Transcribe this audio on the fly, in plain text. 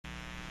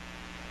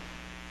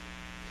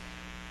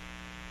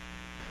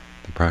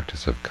The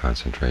practice of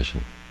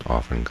concentration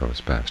often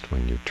goes best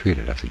when you treat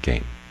it as a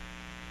game,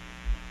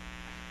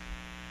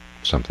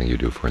 something you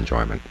do for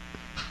enjoyment.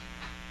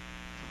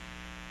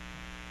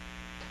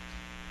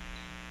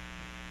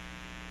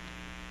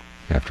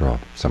 After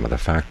all, some of the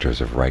factors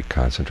of right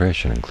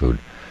concentration include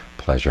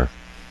pleasure,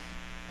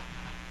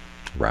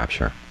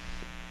 rapture,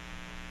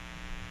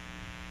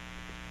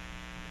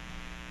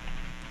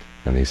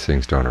 and these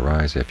things don't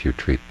arise if you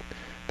treat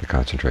the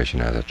concentration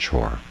as a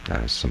chore,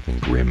 as something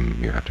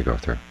grim you have to go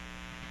through.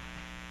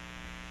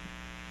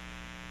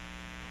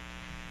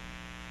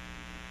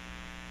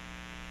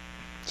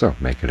 So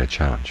make it a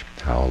challenge.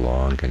 How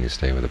long can you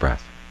stay with the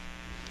breath?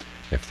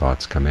 If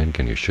thoughts come in,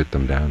 can you shoot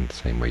them down the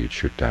same way you'd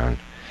shoot down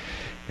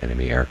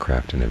enemy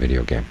aircraft in a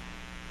video game?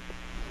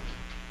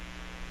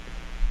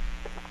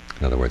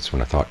 In other words,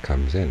 when a thought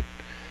comes in,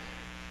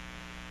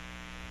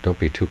 don't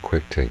be too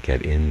quick to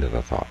get into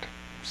the thought.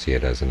 See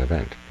it as an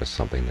event, as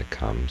something that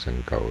comes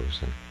and goes,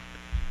 and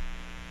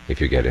if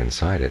you get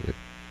inside it,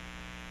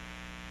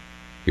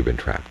 you've been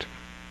trapped.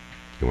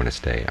 You want to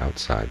stay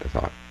outside the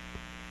thought.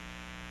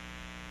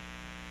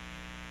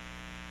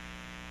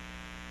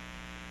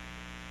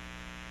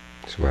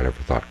 So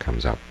whatever thought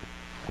comes up,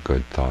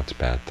 good thoughts,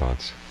 bad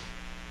thoughts,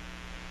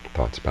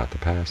 thoughts about the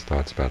past,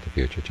 thoughts about the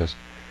future, just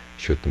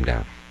shoot them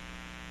down.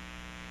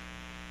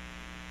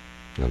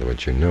 In other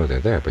words, you know they're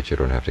there, but you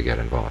don't have to get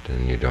involved. And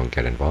when you don't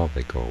get involved,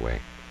 they go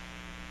away.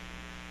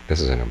 This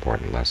is an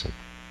important lesson,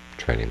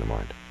 training the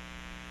mind.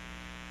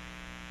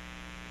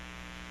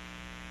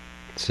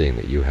 Seeing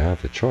that you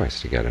have the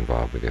choice to get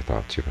involved with your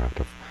thoughts. You don't have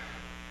to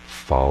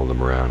follow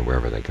them around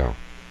wherever they go.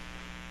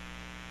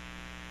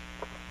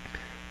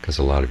 Because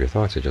a lot of your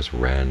thoughts are just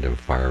random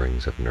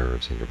firings of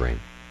nerves in your brain.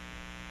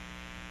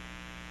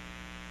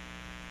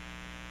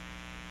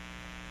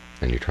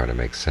 And you try to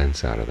make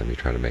sense out of them. You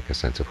try to make a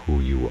sense of who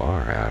you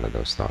are out of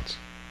those thoughts.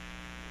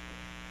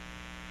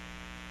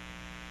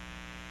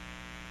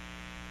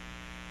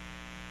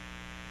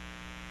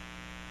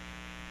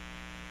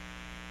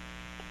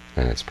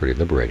 And it's pretty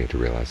liberating to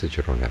realize that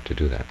you don't have to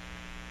do that.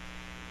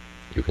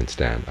 You can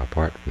stand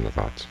apart from the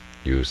thoughts.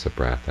 Use the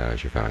breath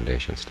as your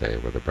foundation. Stay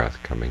with the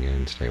breath coming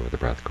in, stay with the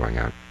breath going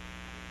out.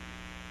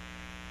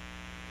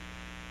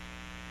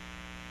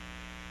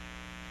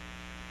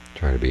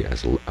 Try to be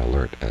as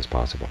alert as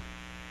possible.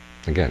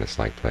 Again, it's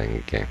like playing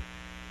a game.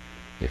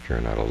 If you're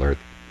not alert,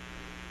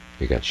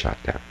 you get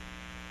shot down.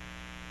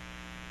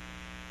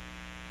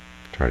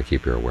 Try to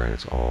keep your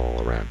awareness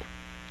all around.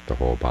 The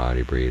whole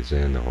body breathes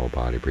in, the whole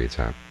body breathes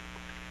out.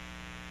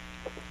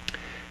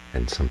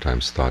 And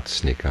sometimes thoughts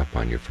sneak up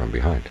on you from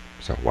behind,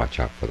 so watch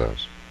out for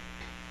those.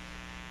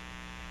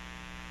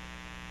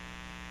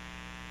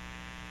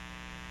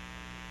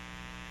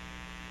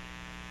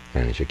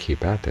 And as you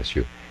keep at this,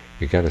 you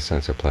get a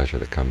sense of pleasure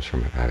that comes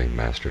from having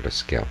mastered a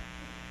skill.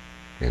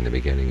 In the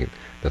beginning,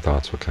 the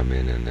thoughts will come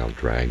in and they'll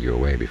drag you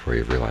away before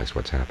you've realized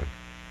what's happened.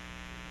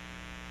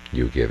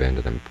 You give in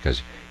to them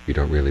because you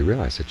don't really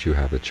realize that you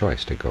have the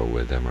choice to go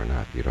with them or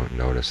not. You don't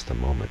notice the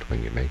moment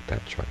when you make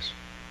that choice.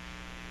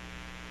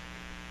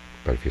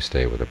 But if you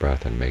stay with the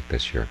breath and make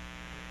this your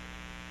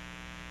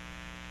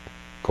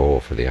goal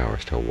for the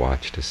hours, to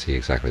watch to see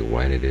exactly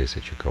when it is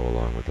that you go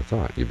along with the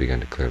thought, you begin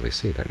to clearly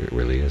see that it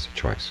really is a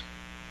choice.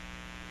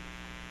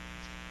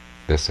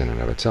 This in and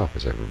of itself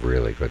is a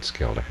really good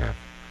skill to have.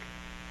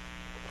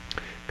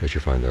 Because you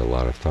find there are a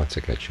lot of thoughts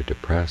that get you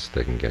depressed,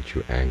 they can get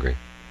you angry.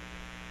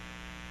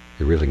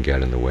 They really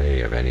get in the way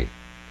of any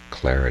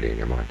clarity in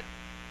your mind.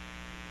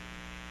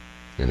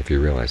 And if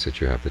you realize that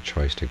you have the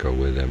choice to go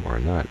with them or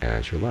not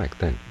as you like,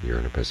 then you're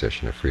in a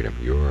position of freedom.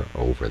 You're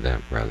over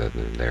them rather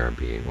than their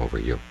being over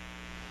you.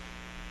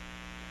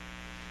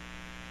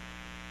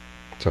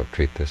 So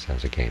treat this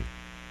as a game.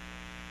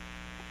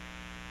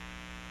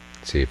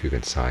 See if you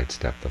can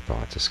sidestep the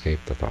thoughts, escape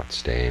the thoughts,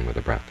 staying with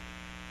the breath.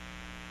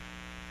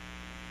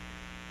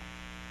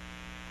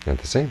 And at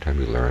the same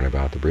time, you learn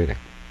about the breathing.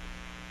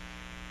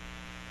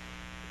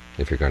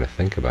 If you're going to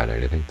think about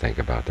anything, think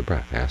about the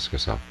breath. Ask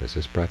yourself, is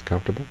this breath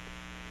comfortable?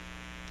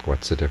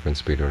 What's the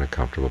difference between a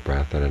comfortable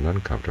breath and an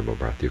uncomfortable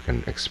breath? You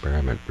can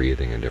experiment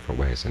breathing in different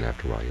ways, and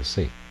after a while you'll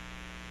see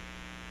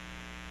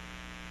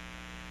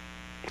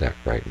that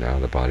right now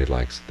the body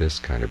likes this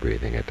kind of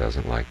breathing, it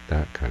doesn't like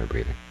that kind of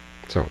breathing.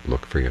 So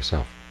look for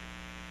yourself.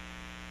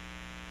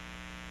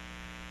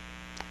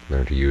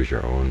 Learn to use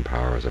your own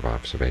powers of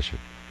observation.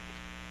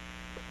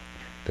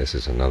 This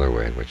is another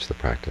way in which the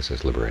practice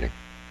is liberating.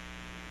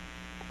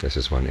 This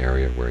is one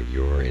area where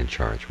you're in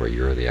charge, where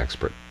you're the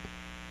expert.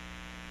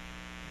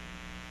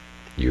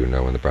 You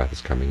know when the breath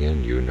is coming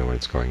in, you know when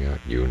it's going out,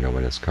 you know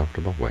when it's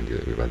comfortable,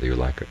 whether you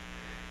like it.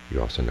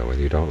 You also know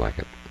whether you don't like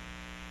it.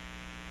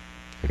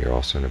 And you're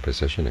also in a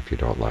position, if you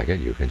don't like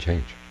it, you can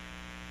change.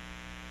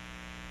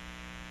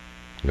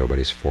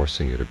 Nobody's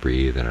forcing you to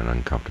breathe in an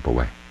uncomfortable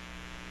way.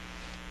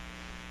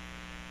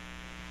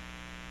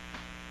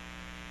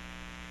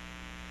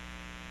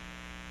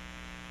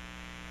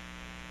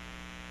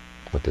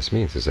 What this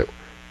means is that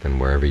then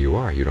wherever you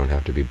are, you don't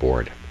have to be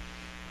bored.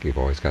 You've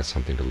always got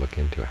something to look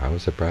into. How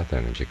is the breath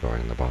energy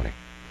going in the body?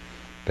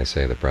 They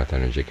say the breath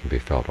energy can be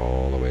felt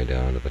all the way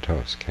down to the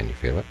toes. Can you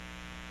feel it?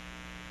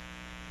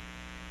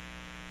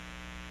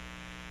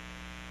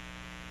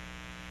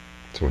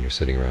 So when you're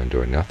sitting around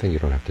doing nothing, you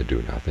don't have to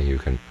do nothing. You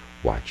can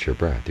watch your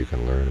breath. You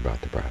can learn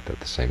about the breath. At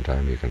the same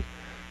time, you can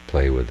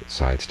play with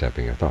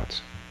sidestepping your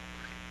thoughts.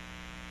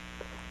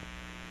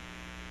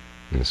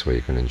 And this way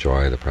you can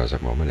enjoy the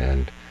present moment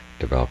and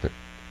develop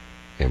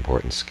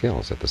important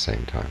skills at the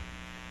same time.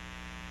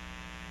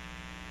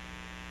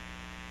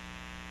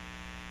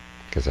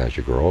 Because as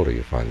you grow older,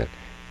 you find that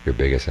your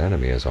biggest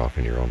enemy is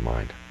often your own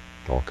mind.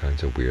 All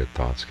kinds of weird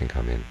thoughts can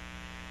come in,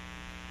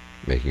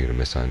 making you to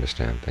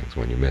misunderstand things.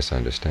 When you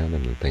misunderstand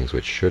them, then things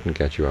which shouldn't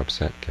get you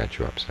upset get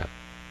you upset.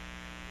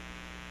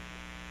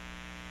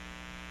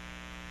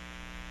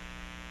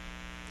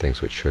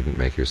 Things which shouldn't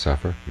make you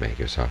suffer, make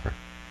you suffer.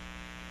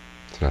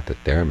 It's not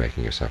that they're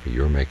making you suffer,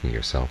 you're making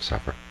yourself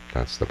suffer.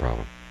 That's the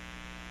problem.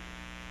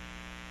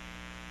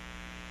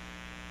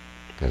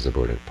 As the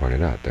Buddha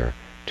pointed out, there are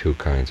two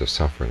kinds of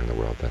suffering in the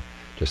world.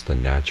 Just the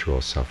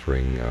natural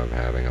suffering of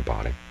having a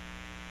body,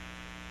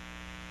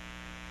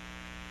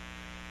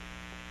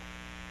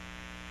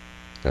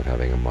 of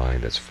having a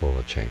mind that's full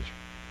of change.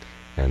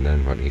 And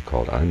then what he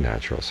called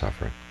unnatural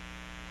suffering,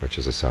 which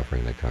is a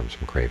suffering that comes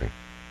from craving,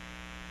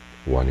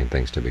 wanting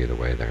things to be the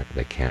way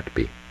they can't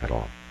be at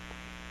all.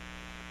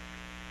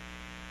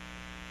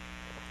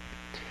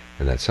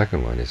 And that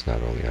second one is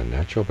not only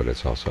unnatural, but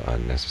it's also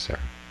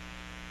unnecessary.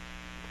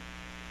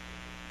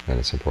 And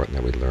it's important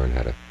that we learn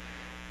how to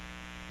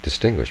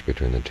distinguish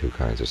between the two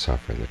kinds of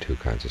suffering, the two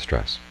kinds of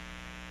stress.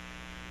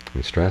 I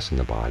mean, stress in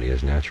the body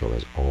is natural.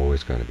 There's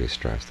always going to be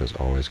stress. There's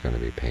always going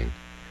to be pain.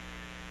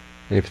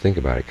 And if you think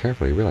about it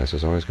carefully, you realize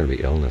there's always going to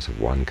be illness of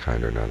one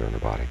kind or another in the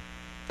body.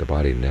 The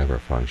body never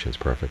functions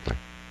perfectly.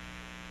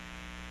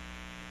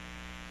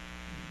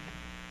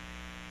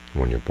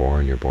 When you're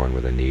born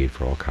with a need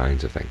for all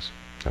kinds of things.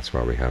 That's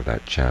why we have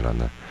that chant on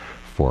the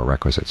 4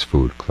 requisites: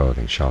 food,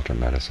 clothing, shelter,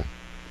 medicine.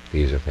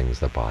 These are things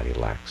the body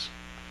lacks.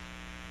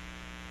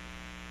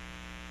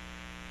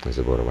 As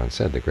the Buddha once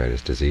said, the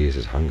greatest disease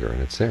is hunger,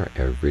 and it's there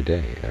every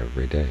day,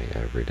 every day,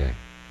 every day.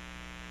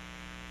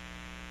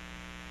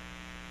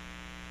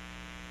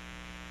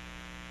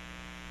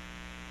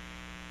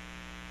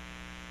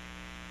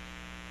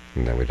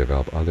 And then we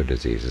develop other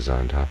diseases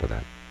on top of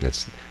that.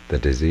 The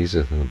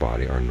diseases in the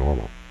body are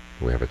normal.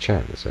 We have a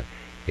chant that says,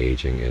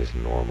 aging is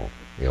normal,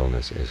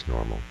 illness is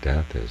normal,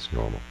 death is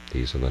normal.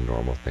 These are the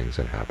normal things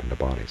that happen to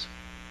bodies.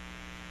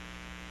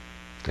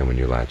 And when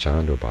you latch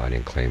onto a body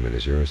and claim it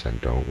as yours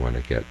and don't want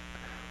to get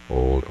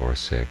old or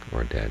sick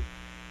or dead,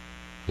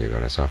 you're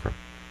going to suffer.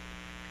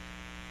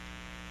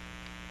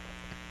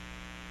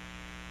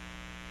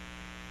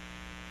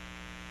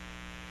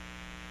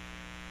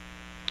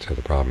 So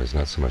the problem is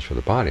not so much with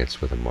the body,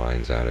 it's with the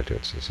mind's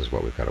attitudes. This is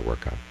what we've got to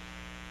work on.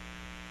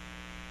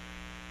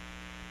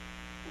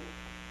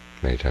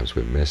 Many times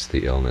we miss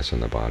the illness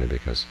in the body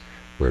because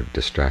we're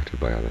distracted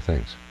by other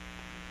things.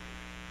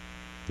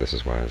 This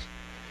is why I was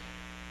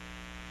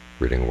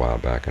reading a while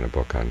back in a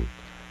book on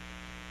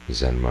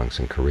Zen monks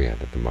in Korea,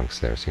 that the monks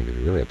there seem to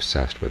be really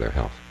obsessed with their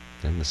health.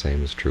 And the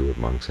same is true of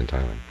monks in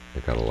Thailand.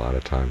 They've got a lot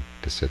of time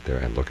to sit there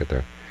and look at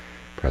their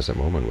present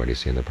moment. What do you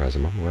see in the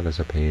present moment? Well, there's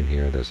a pain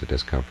here, there's a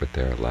discomfort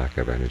there, a lack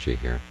of energy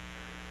here,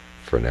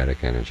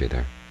 frenetic energy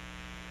there.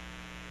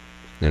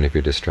 And if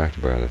you're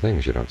distracted by other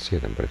things, you don't see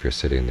them. But if you're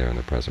sitting there in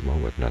the present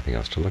moment with nothing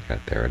else to look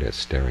at, there it is,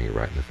 staring you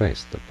right in the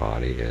face. The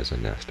body is a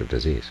nest of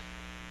disease.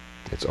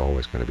 It's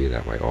always going to be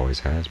that way,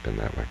 always has been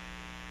that way.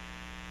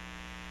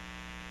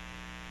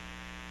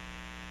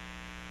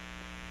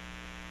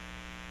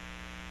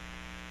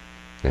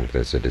 And if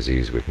there's a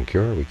disease we can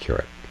cure, we cure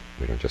it.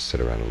 We don't just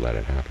sit around and let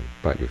it happen.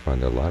 But you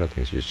find there are a lot of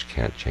things you just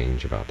can't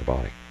change about the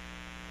body.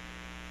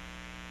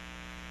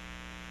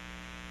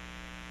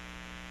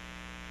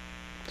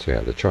 So you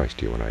have the choice.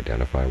 Do you want to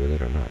identify with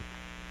it or not?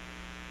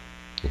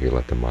 If you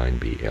let the mind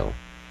be ill,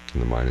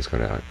 and the mind is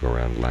going to go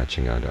around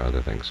latching onto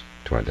other things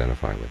to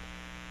identify with,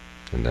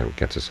 and then it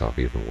gets itself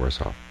even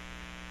worse off.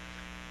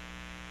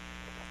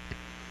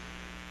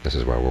 This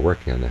is why we're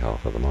working on the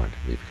health of the mind.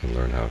 If you can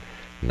learn how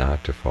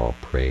not to fall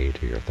prey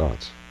to your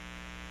thoughts,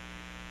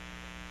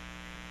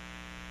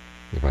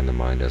 you find the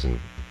mind doesn't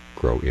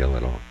grow ill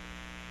at all.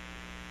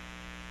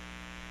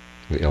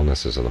 The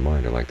illnesses of the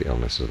mind are like the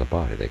illnesses of the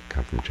body. They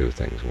come from two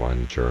things.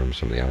 One, germs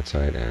from the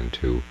outside, and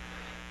two,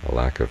 a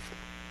lack of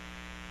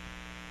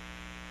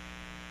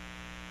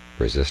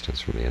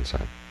resistance from the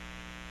inside.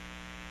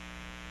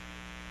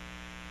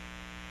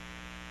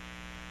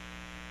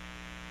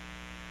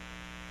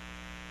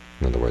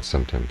 In other words,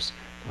 sometimes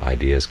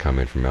ideas come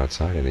in from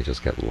outside and they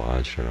just get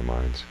lodged in our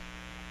minds.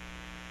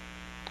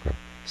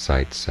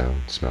 Sight,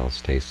 sound,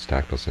 smells, tastes,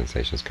 tactile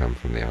sensations come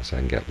from the outside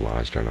and get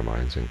lodged in our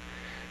minds and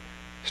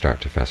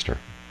start to fester.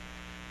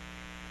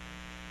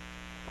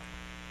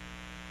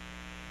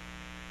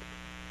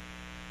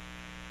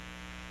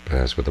 But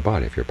as with the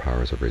body, if your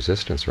powers of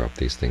resistance are up,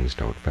 these things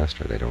don't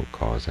fester. They don't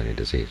cause any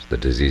disease. The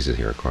diseases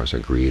here, of course, are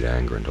greed,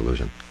 anger, and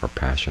delusion, or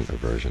passion,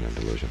 aversion, and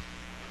delusion.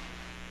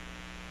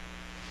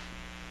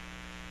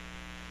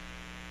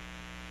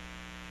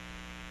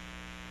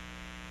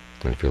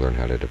 And if you learn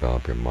how to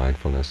develop your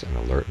mindfulness and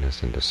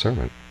alertness and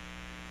discernment,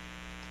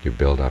 you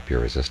build up your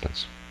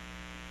resistance.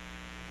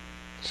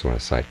 So when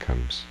a sight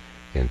comes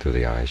in through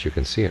the eyes, you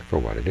can see it for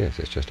what it is.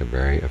 It's just a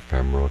very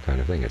ephemeral kind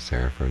of thing. It's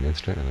there for an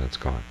instant and then it's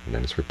gone. And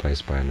then it's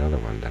replaced by another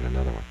one, then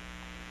another one.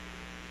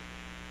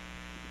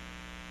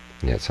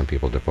 And yet some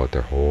people devote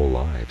their whole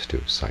lives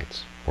to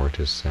sights, or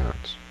to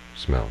sounds,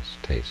 smells,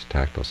 tastes,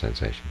 tactile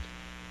sensations.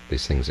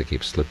 These things that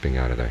keep slipping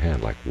out of their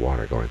hand like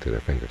water going through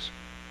their fingers.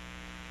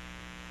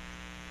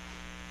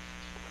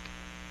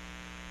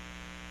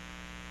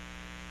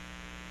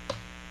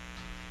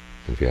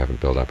 And if you haven't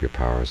built up your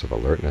powers of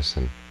alertness,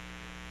 then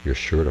you're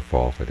sure to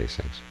fall for these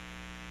things.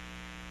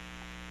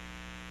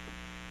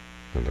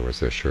 In other words,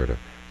 they're sure to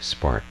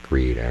spark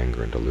greed,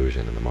 anger, and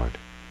delusion in the mind.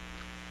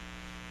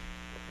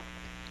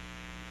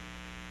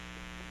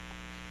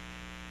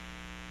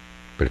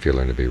 But if you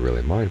learn to be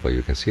really mindful,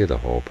 you can see the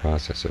whole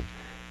process of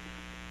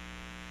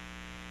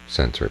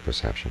sensory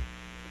perception.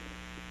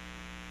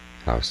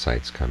 How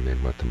sights come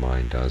in, what the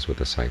mind does with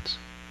the sights.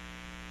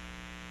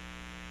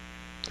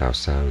 How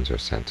sounds are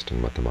sensed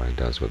and what the mind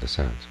does with the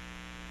sounds.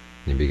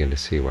 You begin to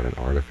see what an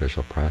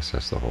artificial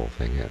process the whole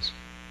thing is.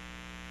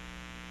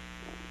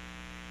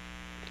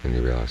 And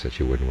you realize that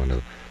you wouldn't want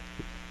to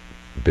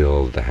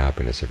build the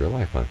happiness of your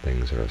life on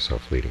things that are so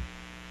fleeting.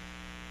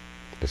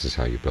 This is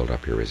how you build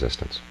up your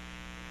resistance.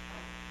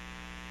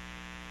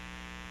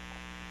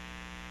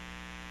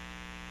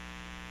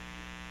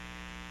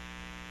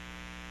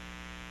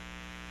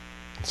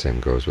 The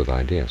same goes with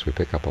ideas. We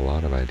pick up a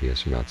lot of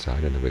ideas from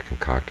outside and then we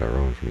concoct our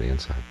own from the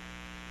inside.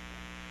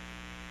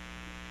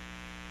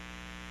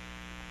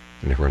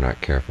 And if we're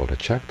not careful to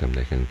check them,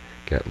 they can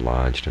get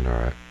lodged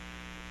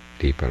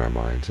deep in our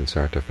minds and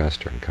start to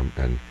fester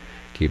and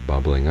keep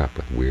bubbling up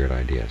with weird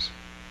ideas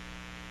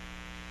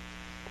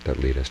that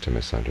lead us to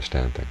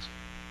misunderstand things.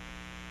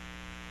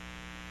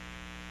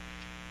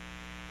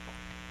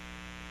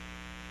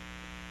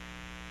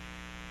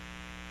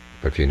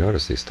 But if you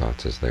notice these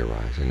thoughts as they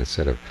arise, and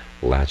instead of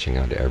latching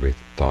onto every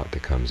thought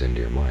that comes into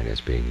your mind as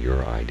being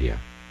your idea,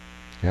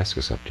 ask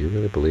yourself, do you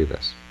really believe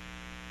this?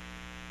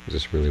 Is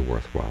this really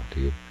worthwhile?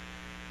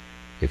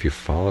 If you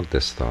followed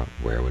this thought,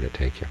 where would it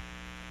take you?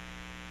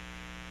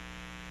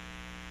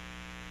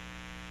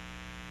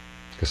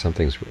 Because some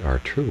things are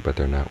true, but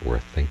they're not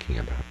worth thinking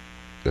about.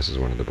 This is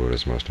one of the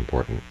Buddha's most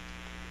important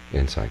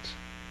insights.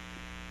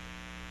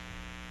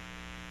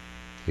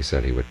 He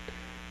said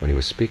when he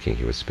was speaking,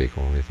 he would speak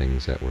only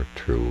things that were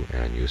true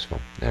and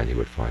useful, and he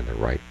would find the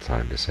right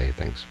time to say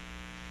things.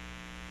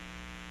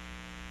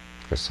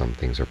 Because some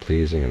things are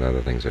pleasing and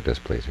other things are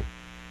displeasing.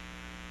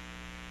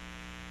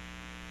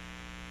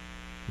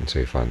 And so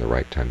you find the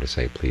right time to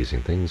say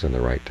pleasing things and the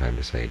right time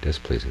to say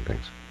displeasing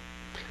things.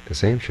 The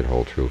same should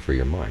hold true for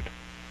your mind.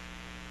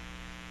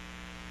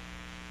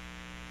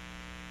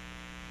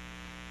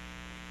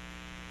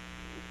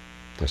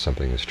 If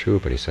something is true,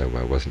 but he said,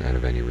 well, it wasn't out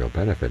of any real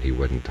benefit, he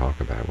wouldn't talk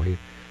about it. Well, you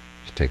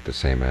should take the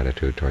same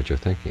attitude towards your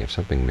thinking. If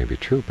something may be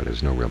true, but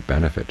there's no real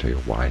benefit to you,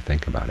 why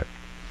think about it?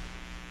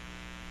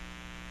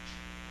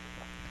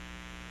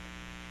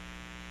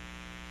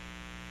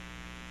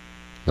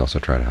 You also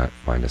try to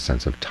find a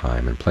sense of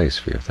time and place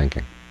for your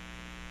thinking.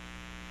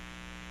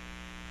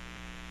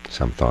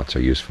 Some thoughts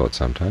are useful at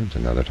some times,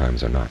 and other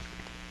times they're not.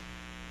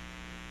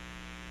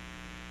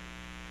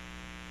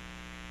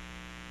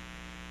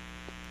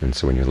 And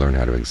so when you learn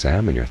how to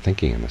examine your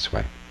thinking in this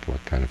way,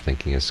 what kind of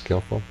thinking is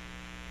skillful,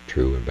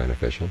 true and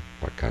beneficial,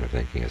 what kind of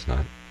thinking is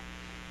not,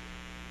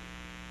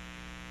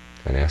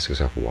 and ask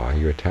yourself why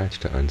you're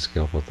attached to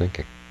unskillful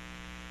thinking.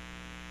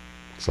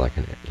 It's like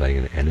letting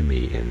an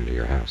enemy into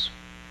your house.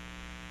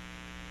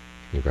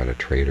 You've got a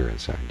traitor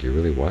inside. Do you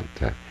really want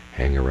to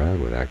hang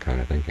around with that kind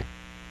of thinking?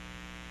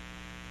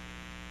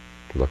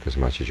 Look as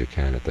much as you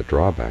can at the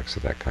drawbacks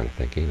of that kind of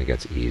thinking. It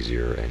gets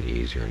easier and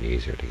easier and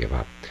easier to give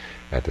up.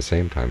 At the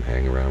same time,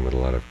 hang around with a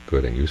lot of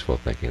good and useful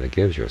thinking that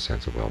gives you a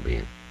sense of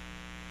well-being.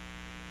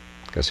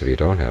 Because if you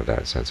don't have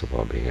that sense of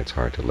well-being, it's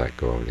hard to let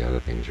go of the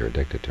other things you're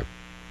addicted to.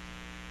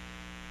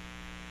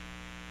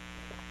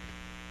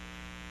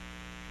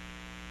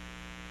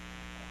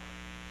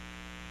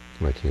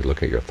 When you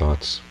look at your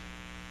thoughts,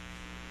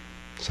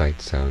 sight,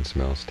 sound,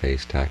 smells,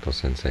 taste, tactile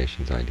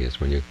sensations,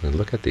 ideas, when you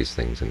look at these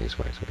things in these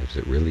ways, is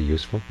it really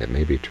useful? It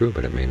may be true,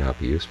 but it may not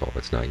be useful. If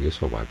it's not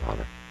useful, why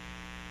bother?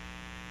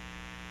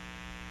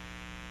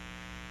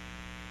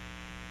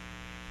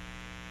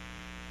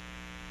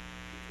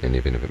 And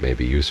even if it may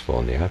be useful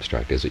in the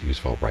abstract, is it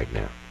useful right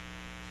now?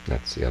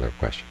 That's the other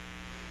question.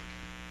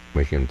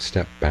 When you can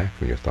step back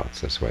from your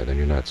thoughts this way, then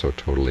you're not so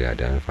totally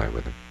identified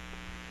with them.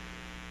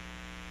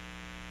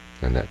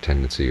 And that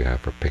tendency you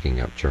have for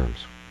picking up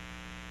germs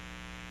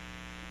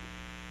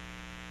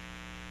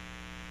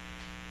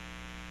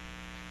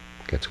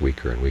gets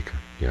weaker and weaker.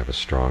 You have a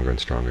stronger and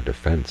stronger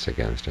defense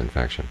against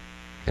infection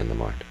in the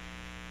mind.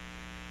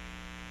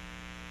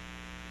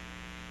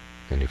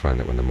 And you find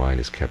that when the mind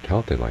is kept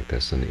healthy like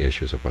this, then the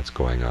issues of what's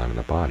going on in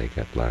the body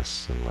get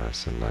less and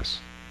less and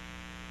less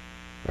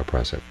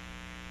oppressive.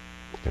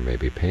 There may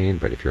be pain,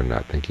 but if you're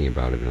not thinking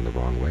about it in the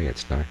wrong way,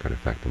 it's not going to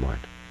affect the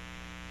mind.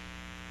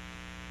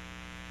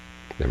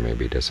 There may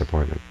be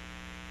disappointment.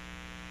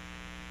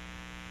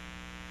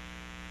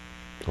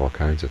 All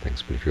kinds of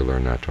things. But if you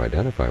learn not to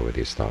identify with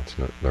these thoughts,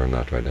 learn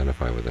not to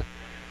identify with the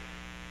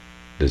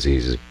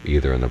diseases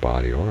either in the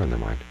body or in the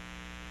mind,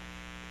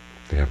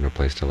 they have no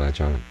place to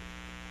latch on.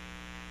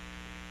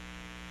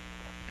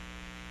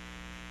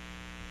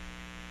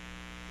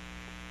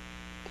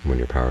 When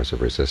your powers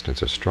of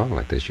resistance are strong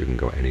like this, you can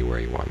go anywhere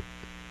you want.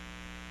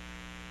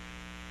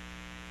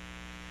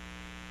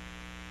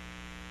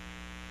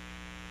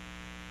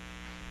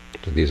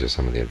 So these are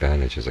some of the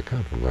advantages that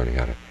come from learning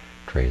how to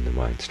train the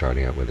mind,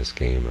 starting out with this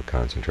game of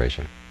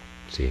concentration,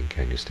 seeing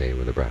can you stay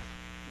with the breath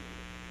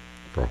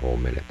for a whole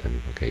minute.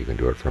 Then, okay, you can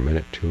do it for a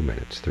minute, 2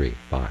 minutes, 3,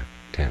 5,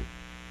 10.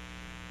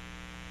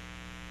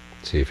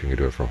 See if you can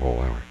do it for a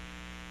whole hour.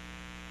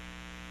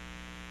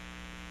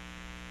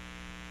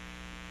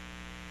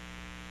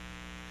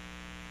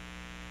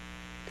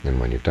 And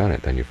when you've done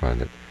it, then you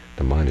find that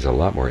the mind is a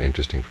lot more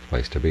interesting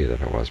place to be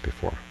than it was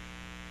before.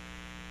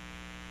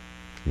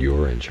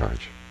 You're in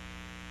charge.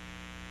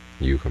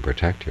 You can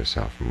protect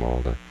yourself from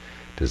all the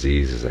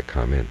diseases that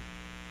come in,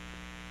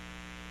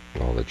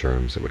 all the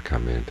germs that would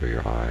come in through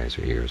your eyes,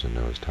 your ears, and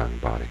nose, tongue,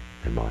 body,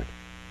 and mind.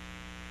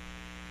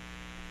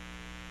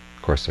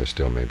 Of course, there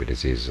still may be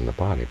diseases in the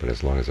body, but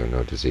as long as there are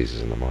no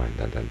diseases in the mind,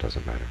 then that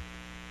doesn't matter.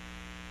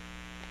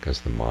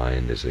 Because the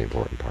mind is the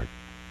important part.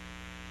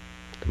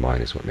 The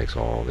mind is what makes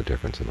all the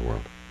difference in the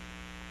world.